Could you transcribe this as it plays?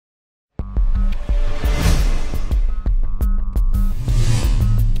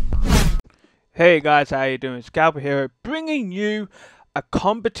Hey guys, how you doing? Scalperhero bringing you a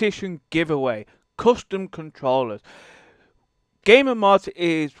competition giveaway, custom controllers. Gamermodz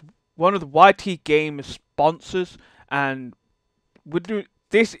is one of the YT Gamer sponsors, and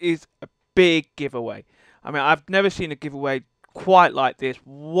this is a big giveaway. I mean, I've never seen a giveaway quite like this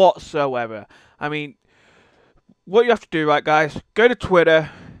whatsoever. I mean, what you have to do, right, guys? Go to Twitter,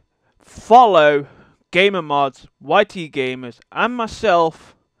 follow Gamermodz, YT Gamers, and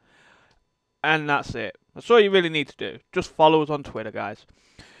myself. And that's it. That's all you really need to do. Just follow us on Twitter, guys.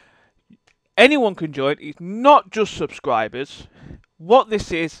 Anyone can join. It's not just subscribers. What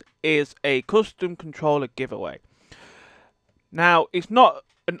this is a custom controller giveaway. Now, it's not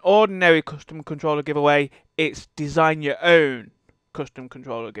an ordinary custom controller giveaway. It's design your own custom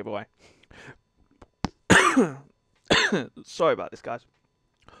controller giveaway. Sorry about this, guys.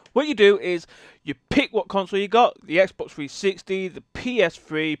 What you do is you pick what console you got, the Xbox 360, the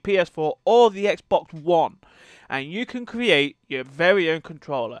PS3, PS4, or the Xbox One, and you can create your very own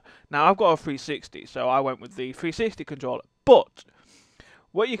controller. Now, I've got a 360, so I went with the 360 controller, but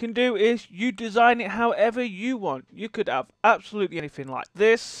what you can do is you design it however you want. You could have absolutely anything like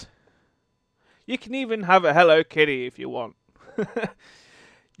this. You can even have a Hello Kitty if you want.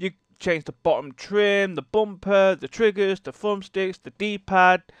 You change the bottom trim, the bumper, the triggers, the thumbsticks, the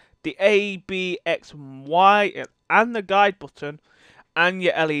D-pad, the A, B, X, and Y, and the guide button, and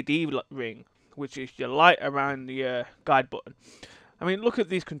your LED ring, which is your light around the guide button. I mean, look at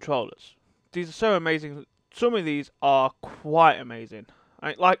these controllers. These are so amazing. Some of these are quite amazing.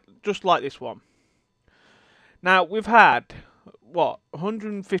 Just like this one. Now, we've had,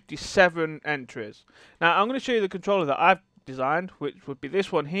 157 entries. Now, I'm going to show you the controller that I've designed, which would be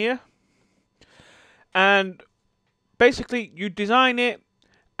this one here. And basically you design it,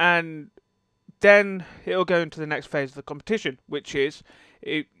 and then it'll go into the next phase of the competition, which is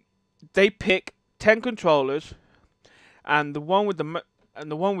they pick 10 controllers, and the one with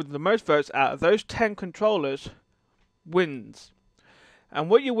the most votes out of those 10 controllers wins. And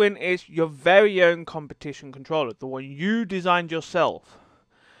what you win is your very own competition controller, the one you designed yourself.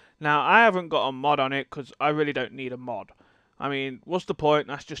 Now, I haven't got a mod on it because I really don't need a mod. I mean, what's the point?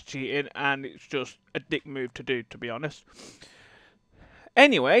 That's just cheating, and it's just a dick move to do, to be honest.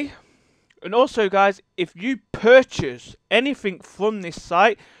 Anyway, and also, guys, if you purchase anything from this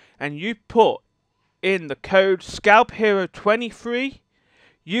site and you put in the code Scalperhero23,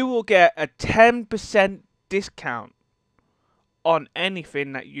 you will get a 10% discount on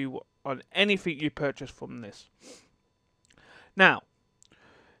anything you purchase from this. Now,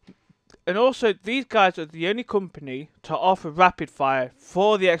 and also, these guys are the only company to offer rapid fire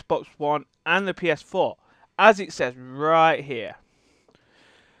for the Xbox One and the PS4, as it says right here.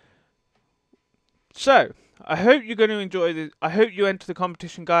 So, I hope you're going to enjoy this. I hope you enter the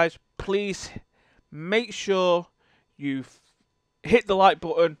competition, guys. Please make sure you hit the like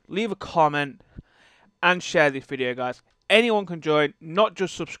button, leave a comment, and share this video, guys. Anyone can join, not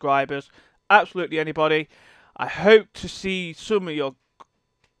just subscribers. Absolutely anybody. I hope to see some of your...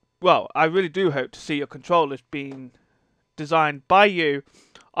 Well, I really do hope to see your controllers being designed by you.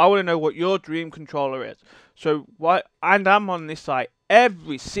 I want to know what your dream controller is. And I'm on this site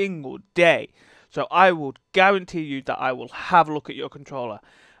every single day. So I will guarantee you that I will have a look at your controller.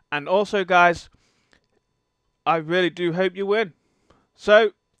 And also, guys, I really do hope you win.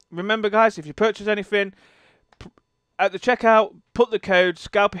 So remember, guys, if you purchase anything at the checkout, put the code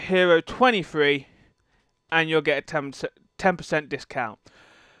Scalperhero23 and you'll get a 10% discount.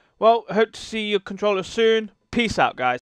 Well, I hope to see your controller soon. Peace out, guys.